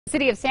The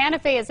city of Santa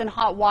Fe is in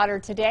hot water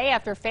today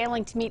after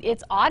failing to meet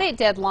its audit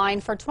deadline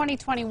for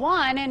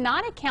 2021 and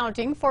not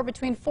accounting for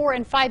between $4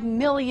 and $5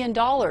 million.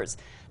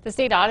 The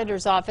state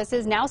auditor's office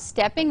is now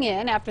stepping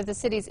in after the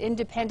city's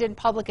independent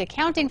public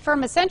accounting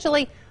firm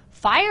essentially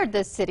fired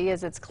the city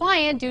as its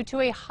client due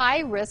to a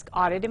high-risk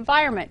audit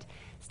environment.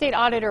 State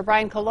Auditor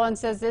Brian Colon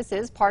says this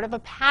is part of a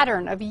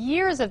pattern of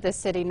years of the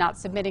city not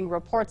submitting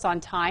reports on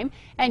time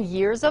and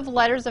years of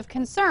letters of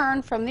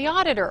concern from the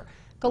auditor.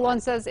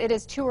 Colon says it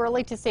is too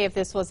early to say if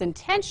this was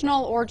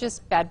intentional or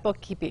just bad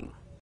bookkeeping.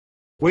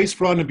 Waste,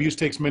 fraud, and abuse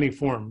takes many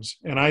forms,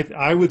 and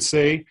I would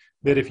say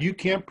that if you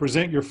can't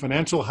present your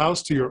financial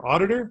house to your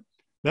auditor,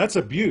 that's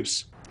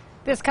abuse.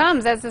 This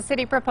comes as the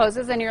city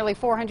proposes a nearly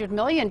 $400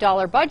 million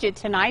budget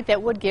tonight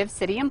that would give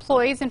city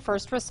employees and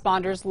first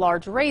responders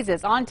large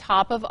raises on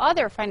top of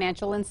other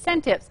financial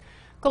incentives.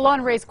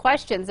 Colon raised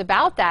questions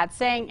about that,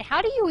 saying,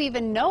 how do you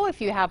even know if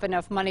you have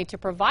enough money to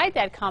provide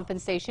that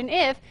compensation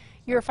if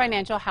your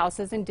financial house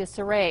is in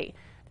disarray?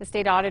 The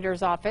state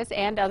auditor's office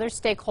and other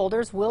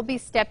stakeholders will be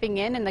stepping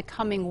in the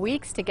coming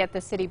weeks to get the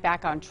city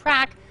back on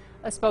track.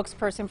 A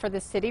spokesperson for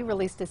the city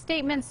released a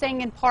statement saying,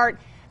 in part,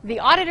 the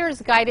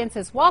auditor's guidance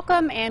is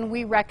welcome and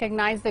we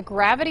recognize the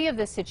gravity of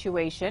this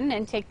situation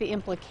and take the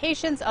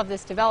implications of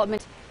this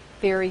development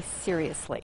very seriously.